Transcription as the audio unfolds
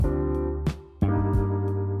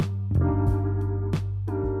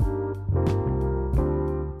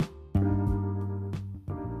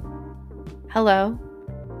Hello,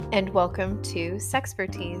 and welcome to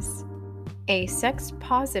Sexpertise, a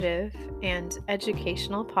sex-positive and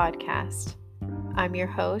educational podcast. I'm your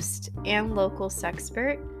host and local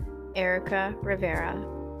sexpert, Erica Rivera.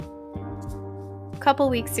 A couple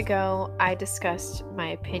weeks ago, I discussed my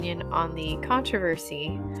opinion on the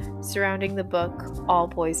controversy surrounding the book All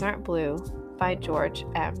Boys Aren't Blue by George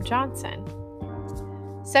M. Johnson.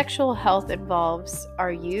 Sexual health involves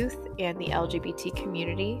our youth and the LGBT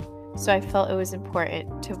community, so I felt it was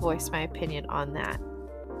important to voice my opinion on that.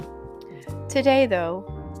 Today, though,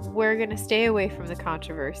 we're going to stay away from the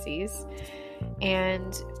controversies,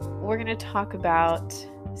 and we're going to talk about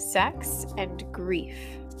sex and grief.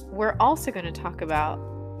 We're also going to talk about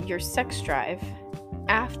your sex drive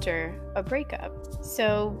after a breakup.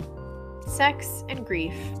 So, sex and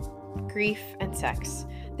grief and sex,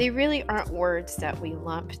 they really aren't words that we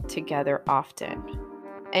lump together often.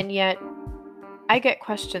 And yet, I get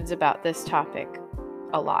questions about this topic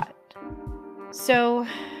a lot. So,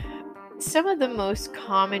 some of the most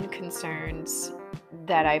common concerns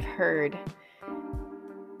that I've heard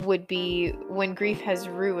would be when grief has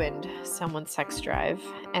ruined someone's sex drive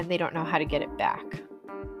and they don't know how to get it back.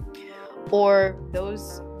 Or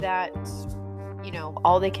those that,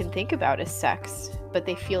 all they can think about is sex, but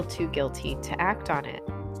they feel too guilty to act on it.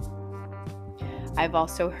 I've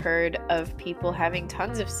also heard of people having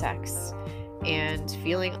tons of sex and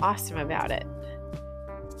feeling awesome about it.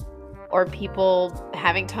 Or people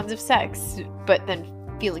having tons of sex, but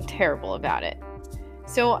then feeling terrible about it.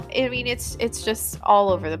 So, it's just all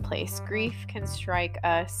over the place. Grief can strike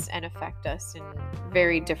us and affect us in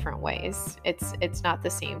very different ways. It's not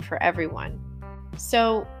the same for everyone.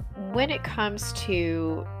 So, when it comes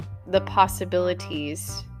to the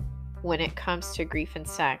possibilities, when it comes to grief and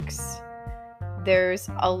sex,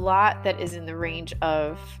 there's a lot that is in the range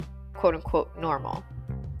of quote unquote normal.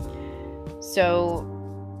 So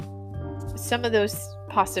some of those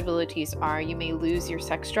possibilities are you may lose your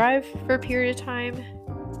sex drive for a period of time,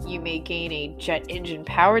 you may gain a jet engine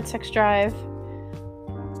powered sex drive,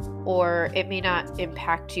 or it may not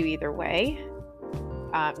impact you either way.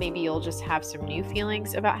 Maybe you'll just have some new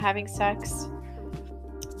feelings about having sex.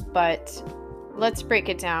 But let's break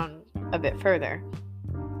it down a bit further.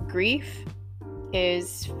 Grief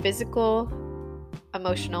is physical,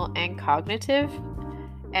 emotional, and cognitive,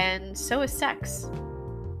 and so is sex.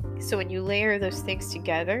 So when you layer those things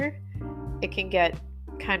together, it can get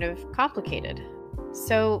kind of complicated.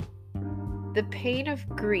 So the pain of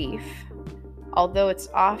grief, although it's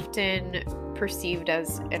often perceived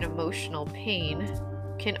as an emotional pain,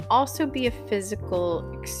 can also be a physical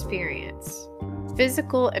experience.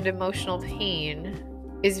 Physical and emotional pain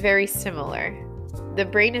is very similar. The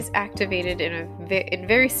brain is activated in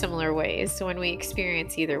very similar ways when we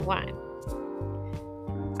experience either one.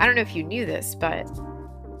 I don't know if you knew this, but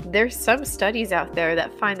there's some studies out there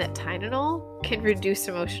that find that Tylenol can reduce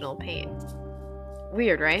emotional pain.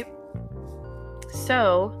 Weird, right?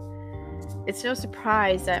 So, it's no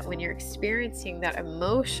surprise that when you're experiencing that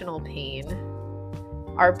emotional pain,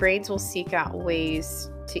 our brains will seek out ways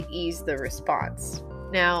to ease the response.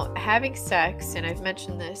 Now, having sex, and I've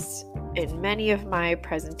mentioned this in many of my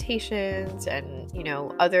presentations and,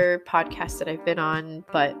 other podcasts that I've been on,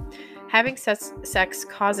 but having sex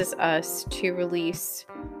causes us to release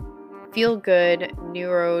feel-good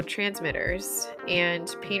neurotransmitters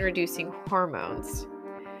and pain-reducing hormones.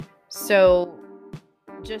 So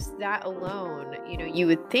just that alone, you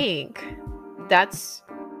would think that's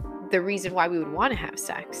the reason why we would want to have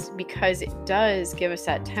sex, because it does give us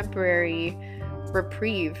that temporary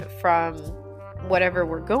reprieve from whatever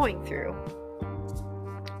we're going through.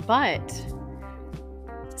 But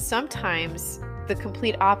sometimes the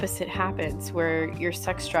complete opposite happens, where your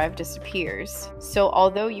sex drive disappears. So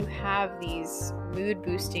although you have these mood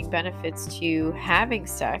boosting benefits to having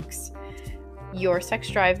sex, your sex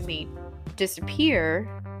drive may disappear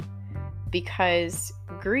because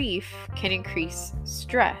grief can increase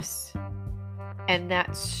stress. And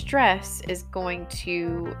that stress is going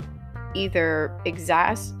to either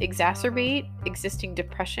exacerbate existing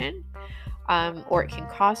depression, or it can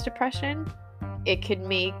cause depression. It could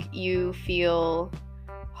make you feel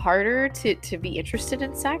harder to be interested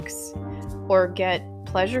in sex or get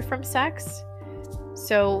pleasure from sex.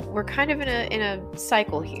 So we're kind of in a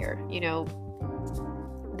cycle here.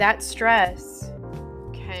 That stress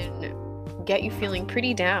can get you feeling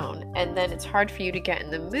pretty down, and then it's hard for you to get in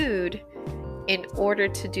the mood in order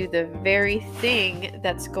to do the very thing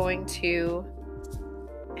that's going to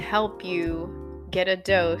help you get a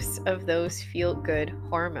dose of those feel-good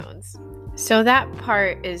hormones. So that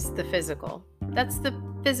part is the physical. That's the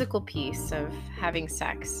physical piece of having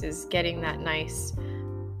sex, is getting that nice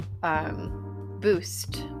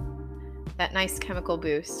boost, that nice chemical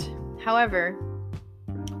boost. However,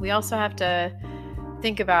 we also have to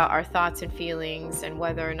think about our thoughts and feelings and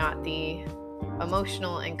whether or not the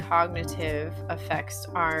emotional and cognitive effects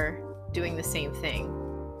are doing the same thing.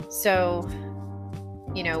 So,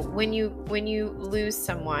 when you lose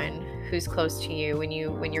someone who's close to you, when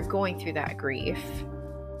you're going through that grief,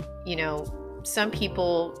 some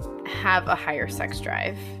people have a higher sex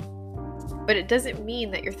drive, but it doesn't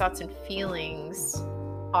mean that your thoughts and feelings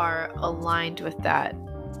are aligned with that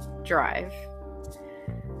drive.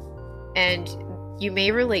 And you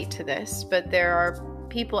may relate to this, but there are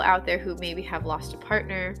people out there who maybe have lost a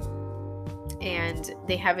partner and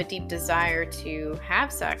they have a deep desire to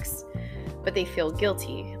have sex, but they feel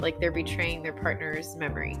guilty, like they're betraying their partner's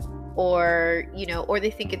memory, or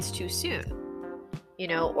they think it's too soon,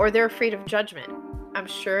 or they're afraid of judgment. I'm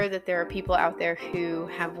sure that there are people out there who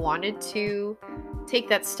have wanted to take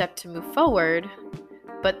that step to move forward,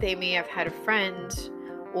 but they may have had a friend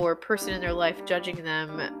or person in their life judging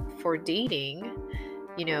them for dating,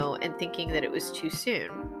 and thinking that it was too soon.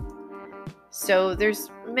 So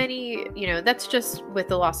there's many, that's just with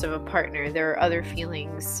the loss of a partner. There are other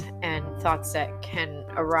feelings and thoughts that can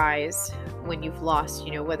arise when you've lost,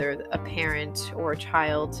 whether a parent or a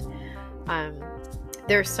child.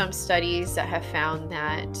 There are some studies that have found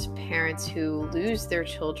that parents who lose their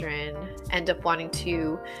children end up wanting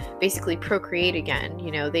to basically procreate again.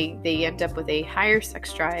 They end up with a higher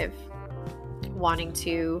sex drive, wanting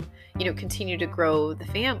to, continue to grow the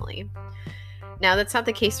family. Now, that's not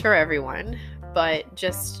the case for everyone, but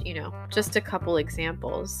just a couple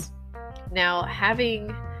examples. Now,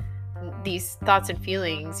 having these thoughts and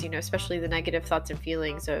feelings, especially the negative thoughts and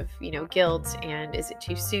feelings of, guilt and is it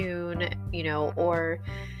too soon, or,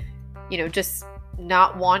 just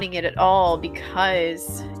not wanting it at all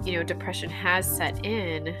because, depression has set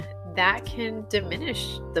in, that can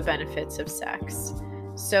diminish the benefits of sex.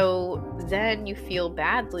 So then you feel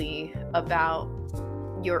badly about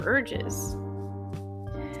your urges.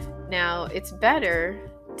 Now, it's better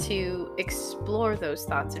to explore those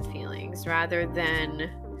thoughts and feelings rather than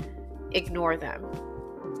ignore them.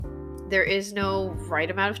 There is no right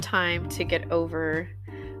amount of time to get over,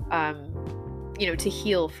 to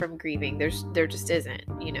heal from grieving. There just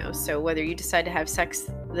isn't, So whether you decide to have sex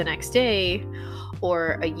the next day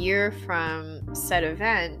or a year from said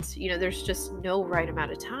event, there's just no right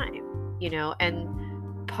amount of time,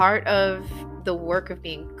 and part of the work of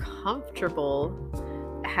being comfortable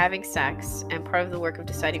having sex and part of the work of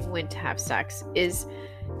deciding when to have sex is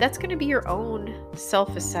that's going to be your own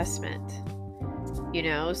self-assessment,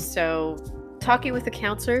 so talking with a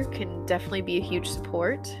counselor can definitely be a huge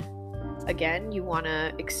support. Again, you want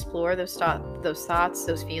to explore those thoughts,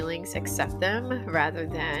 those feelings, accept them rather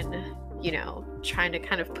than, trying to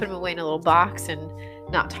kind of put them away in a little box and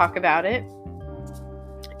not talk about it.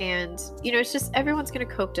 And, it's just everyone's going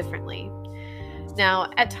to cope differently.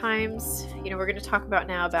 Now, at times, we're going to talk about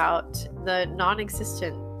the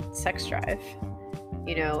non-existent sex drive.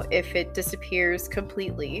 If it disappears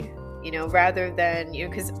completely, rather than,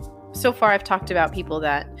 because so far I've talked about people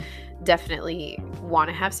that definitely want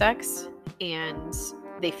to have sex and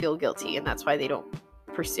they feel guilty and that's why they don't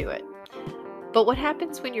pursue it. But what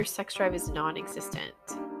happens when your sex drive is non-existent?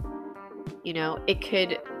 It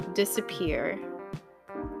could disappear,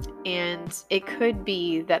 and it could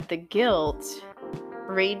be that the guilt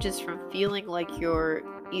ranges from feeling like you're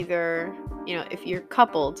either, if you're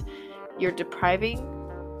coupled, you're depriving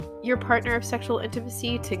your partner of sexual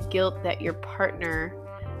intimacy, to guilt that your partner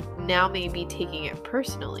now may be taking it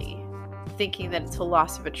personally, thinking that it's a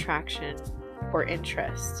loss of attraction or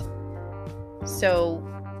interest. So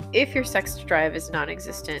if your sex drive is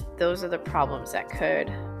non-existent, those are the problems that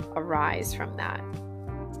could arise from that.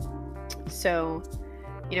 So,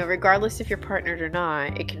 regardless if you're partnered or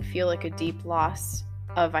not, it can feel like a deep loss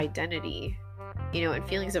of identity, and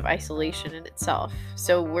feelings of isolation in itself.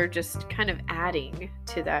 So we're just kind of adding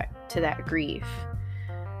to that grief.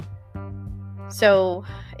 So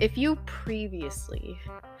if you previously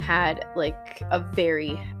had like a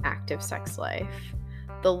very active sex life,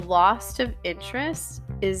 the loss of interest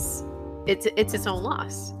it's its own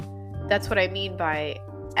loss. That's what I mean by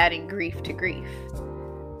adding grief to grief.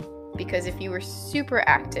 Because if you were super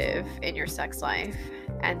active in your sex life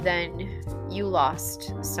and then you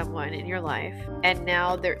lost someone in your life and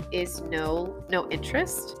now there is no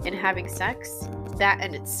interest in having sex, that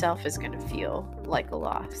in itself is going to feel like a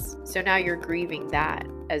loss. So now you're grieving that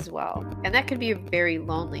as well. And that could be a very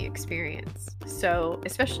lonely experience. So,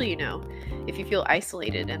 especially, if you feel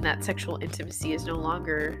isolated and that sexual intimacy is no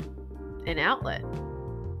longer an outlet.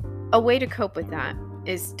 A way to cope with that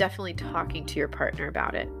is definitely talking to your partner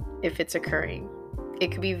about it if it's occurring.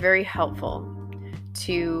 It could be very helpful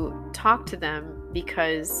to talk to them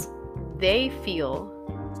because they feel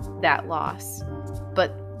that loss,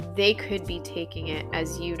 but they could be taking it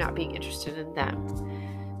as you not being interested in them.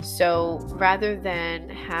 So rather than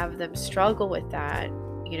have them struggle with that,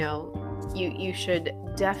 you should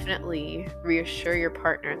definitely reassure your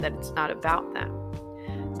partner that it's not about them.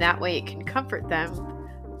 That way it can comfort them,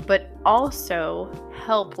 but also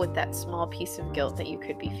help with that small piece of guilt that you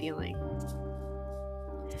could be feeling.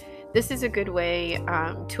 This is a good way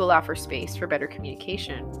to allow for space for better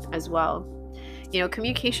communication as well.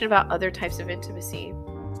 Communication about other types of intimacy,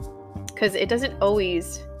 because it doesn't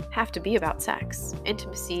always have to be about sex.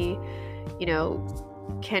 Intimacy,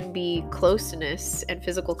 can be closeness and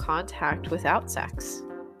physical contact without sex.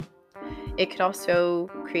 It could also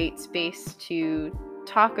create space to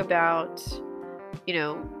talk about,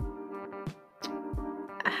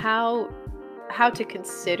 how to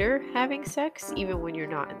consider having sex even when you're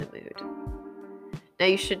not in the mood. Now,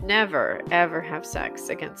 you should never, ever have sex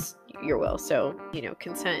against your will. So,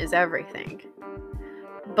 consent is everything.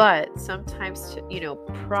 But sometimes,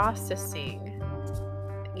 processing,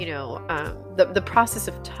 the process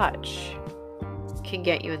of touch can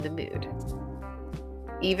get you in the mood,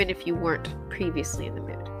 even if you weren't previously in the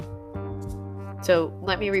mood. So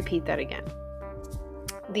let me repeat that again.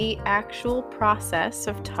 The actual process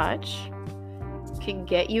of touch can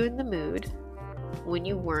get you in the mood when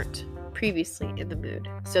you weren't previously in the mood.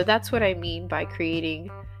 So that's what I mean by creating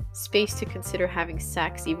space to consider having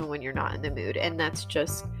sex even when you're not in the mood. And that's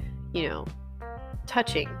just,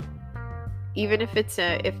 touching. Even if it's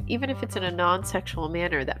in a non-sexual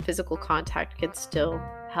manner, that physical contact can still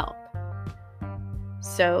help.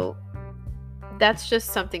 So that's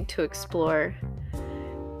just something to explore.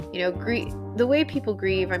 The way people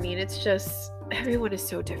grieve, it's just, everyone is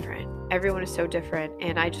so different.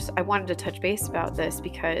 And I wanted to touch base about this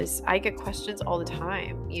because I get questions all the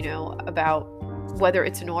time, about whether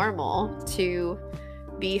it's normal to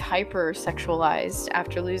be hyper-sexualized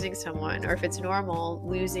after losing someone, or if it's normal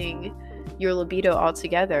losing your libido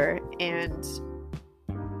altogether. And,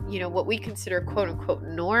 what we consider quote-unquote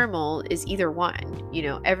normal is either one.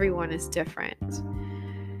 Everyone is different.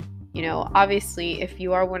 Obviously, if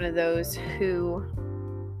you are one of those who,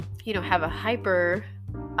 have a hyper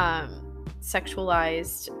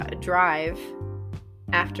sexualized drive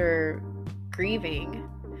after grieving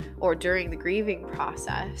or during the grieving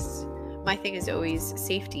process, my thing is always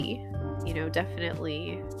safety,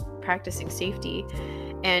 definitely practicing safety.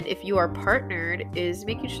 And if you are partnered, is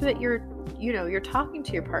making sure that you're talking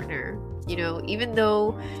to your partner, even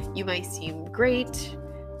though you might seem great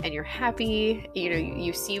and you're happy,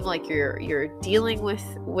 you seem like you're dealing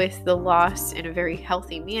with the loss in a very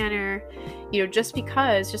healthy manner, just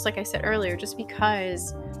like I said earlier, just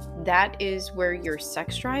because that is where your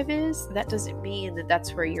sex drive is, that doesn't mean that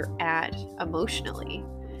that's where you're at emotionally,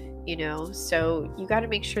 so you got to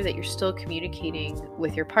make sure that you're still communicating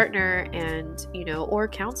with your partner and, or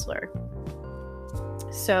counselor.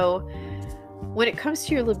 So when it comes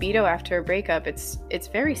to your libido after a breakup, it's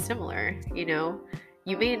very similar.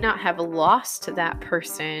 You may not have lost that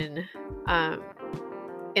person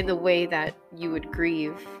in the way that you would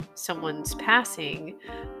grieve someone's passing,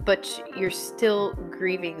 but you're still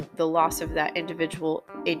grieving the loss of that individual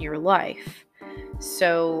in your life.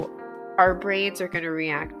 So our brains are going to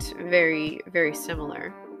react very, very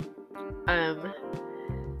similar.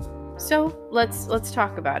 So let's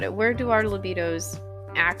talk about it. Where do our libidos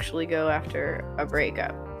actually go after a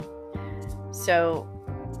breakup? So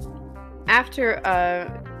after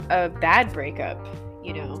a bad breakup,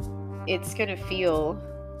 you're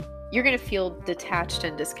going to feel detached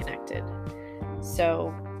and disconnected. So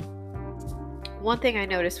one thing I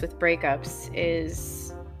noticed with breakups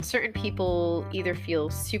is certain people either feel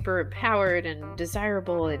super empowered and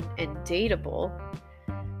desirable and dateable.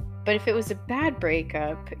 But if it was a bad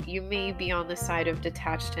breakup, you may be on the side of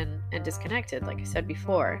detached and disconnected, like I said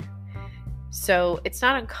before. So it's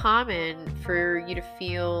not uncommon for you to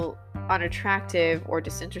feel unattractive or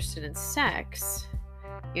disinterested in sex,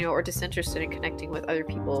 or disinterested in connecting with other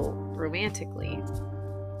people romantically.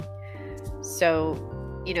 So,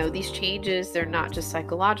 these changes, they're not just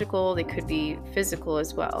psychological, they could be physical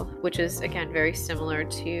as well, which is, again, very similar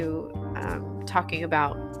to talking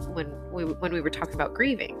about when we were talking about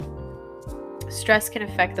grieving. Stress can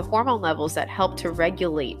affect the hormone levels that help to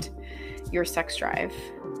regulate your sex drive.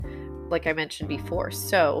 like I mentioned before.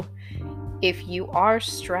 So if you are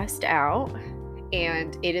stressed out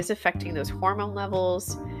and it is affecting those hormone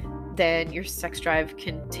levels, then your sex drive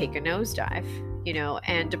can take a nosedive,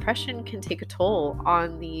 and depression can take a toll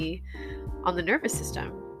on the nervous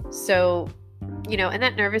system. So, and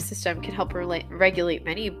that nervous system can help regulate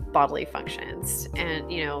many bodily functions, and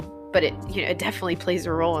but it definitely plays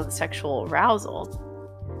a role in sexual arousal.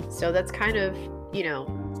 So that's kind of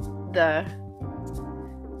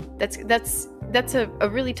that's a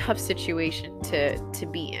really tough situation to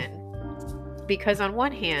be in, because on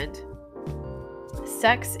one hand,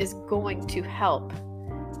 sex is going to help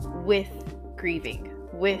with grieving,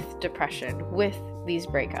 with depression, with these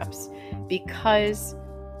breakups, because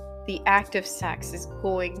the act of sex is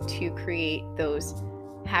going to create those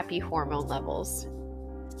happy hormone levels.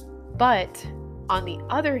 But on the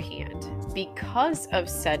other hand, because of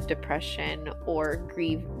said depression or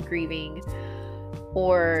grieving,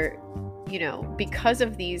 or because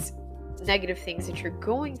of these negative things that you're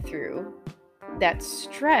going through, that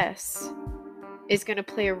stress is going to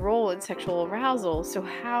play a role in sexual arousal. So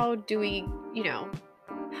how do we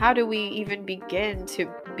even begin to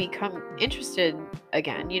become interested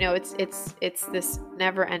again? It's this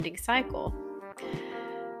never-ending cycle.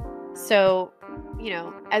 So,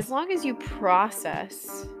 as long as you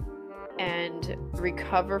process and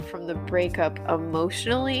recover from the breakup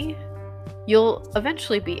emotionally, you'll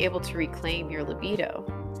eventually be able to reclaim your libido.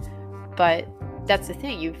 But that's the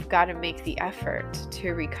thing, you've got to make the effort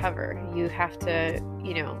to recover. You have to,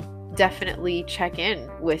 definitely check in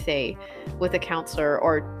with a counselor,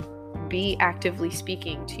 or be actively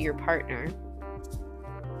speaking to your partner.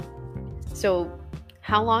 So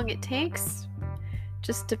how long it takes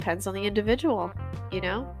just depends on the individual,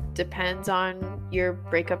 depends on your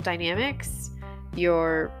breakup dynamics,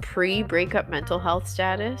 your pre-breakup mental health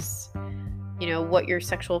status, what your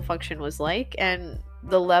sexual function was like, and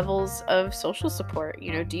the levels of social support.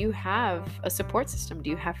 Do you have a support system? Do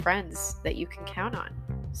you have friends that you can count on?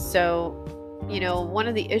 So, one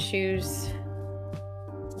of the issues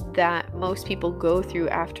that most people go through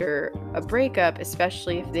after a breakup,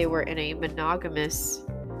 especially if they were in a monogamous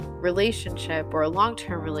relationship or a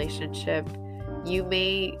long-term relationship, you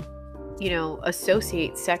may,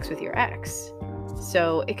 associate sex with your ex.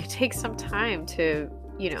 So it could take some time to,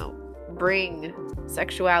 bring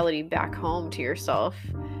sexuality back home to yourself,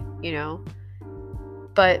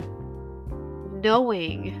 but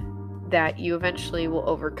knowing that you eventually will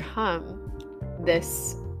overcome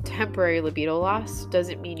this temporary libido loss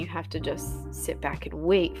doesn't mean you have to just sit back and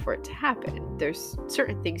wait for it to happen. There's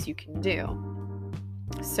certain things you can do.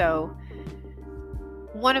 So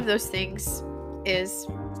one of those things is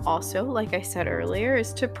also, like I said earlier,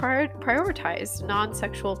 is to prioritize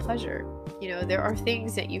non-sexual pleasure. There are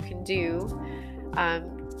things that you can do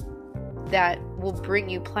that will bring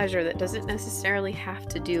you pleasure that doesn't necessarily have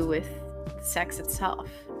to do with sex itself.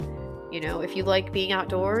 If you like being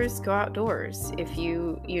outdoors, go outdoors. If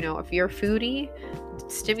you're a foodie,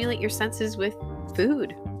 stimulate your senses with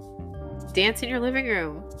food. Dance in your living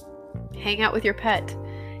room. Hang out with your pet.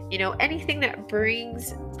 Anything that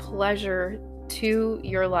brings pleasure to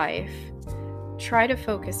your life, try to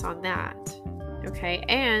focus on that. Okay?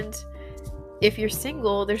 And if you're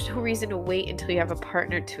single, there's no reason to wait until you have a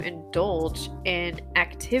partner to indulge in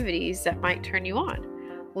activities that might turn you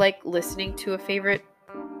on, like listening to a favorite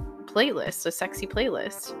playlist, a sexy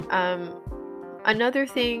playlist. Another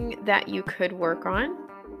thing that you could work on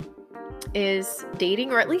is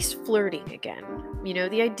dating, or at least flirting again.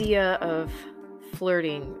 The idea of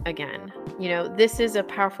flirting again. This is a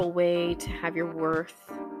powerful way to have your worth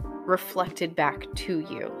reflected back to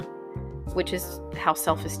you, which is how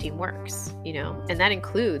self-esteem works, and that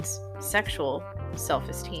includes sexual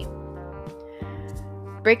self-esteem.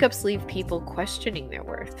 Breakups leave people questioning their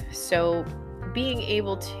worth. So being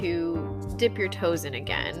able to dip your toes in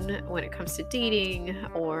again when it comes to dating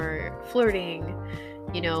or flirting,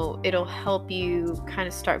 it'll help you kind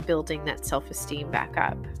of start building that self-esteem back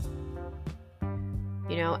up.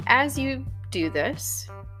 As you do this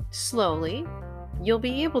slowly, you'll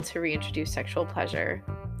be able to reintroduce sexual pleasure.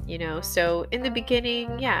 So in the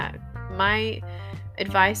beginning, my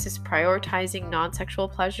advice is prioritizing non-sexual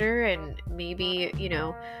pleasure, and maybe,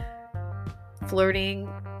 flirting,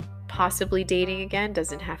 possibly dating again,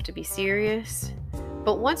 doesn't have to be serious.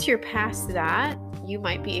 But once you're past that, you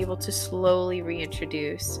might be able to slowly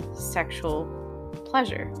reintroduce sexual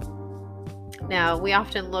pleasure. Now, we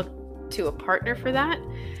often look to a partner for that,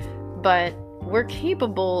 but we're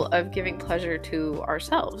capable of giving pleasure to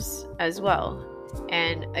ourselves as well.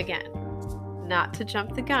 And again, not to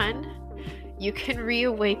jump the gun, You can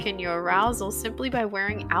reawaken your arousal simply by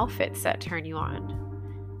wearing outfits that turn you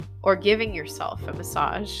on, or giving yourself a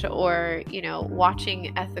massage, or,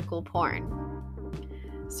 watching ethical porn.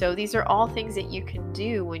 So these are all things that you can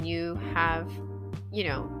do when you have,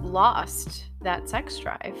 lost that sex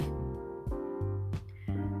drive.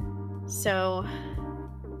 So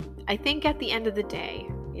I think at the end of the day,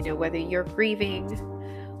 whether you're grieving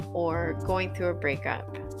or going through a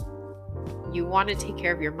breakup, you want to take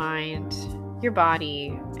care of your mind, your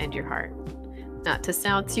body, and your heart. Not to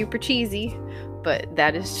sound super cheesy, but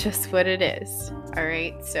that is just what it is. All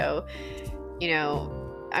right. So,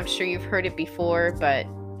 I'm sure you've heard it before, but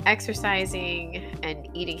exercising and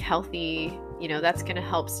eating healthy, that's going to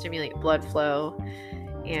help stimulate blood flow.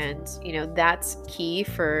 And, that's key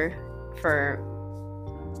for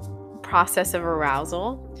process of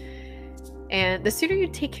arousal. And the sooner you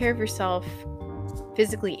take care of yourself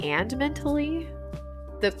physically and mentally,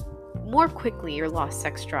 the more quickly your lost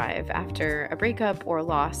sex drive after a breakup or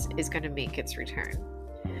loss is going to make its return.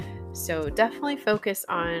 So definitely focus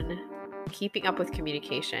on keeping up with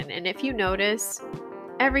communication. And if you notice,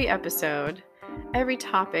 every episode, every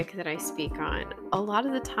topic that I speak on, a lot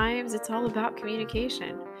of the times it's all about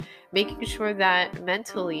communication, making sure that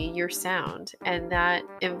mentally you're sound, and that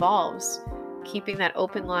involves keeping that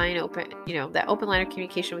open line of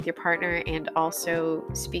communication with your partner, and also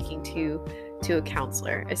speaking to a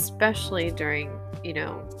counselor, especially during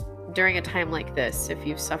a time like this. If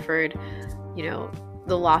you've suffered, the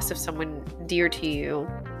loss of someone dear to you,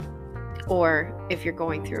 or if you're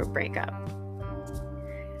going through a breakup.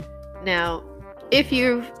 Now, if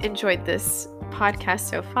you've enjoyed this podcast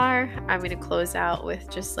so far, I'm going to close out with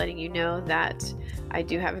just letting you know that I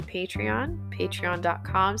do have a Patreon,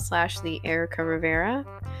 patreon.com/theErikaRivera,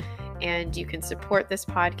 and you can support this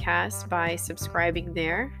podcast by subscribing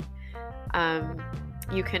there.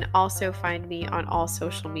 You can also find me on all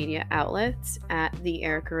social media outlets at The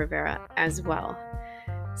Erika Rivera as well.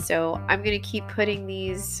 So I'm going to keep putting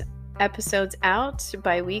these episodes out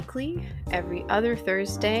bi-weekly, every other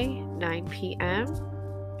Thursday, 9 p.m.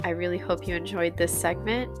 I really hope you enjoyed this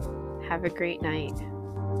segment. Have a great night.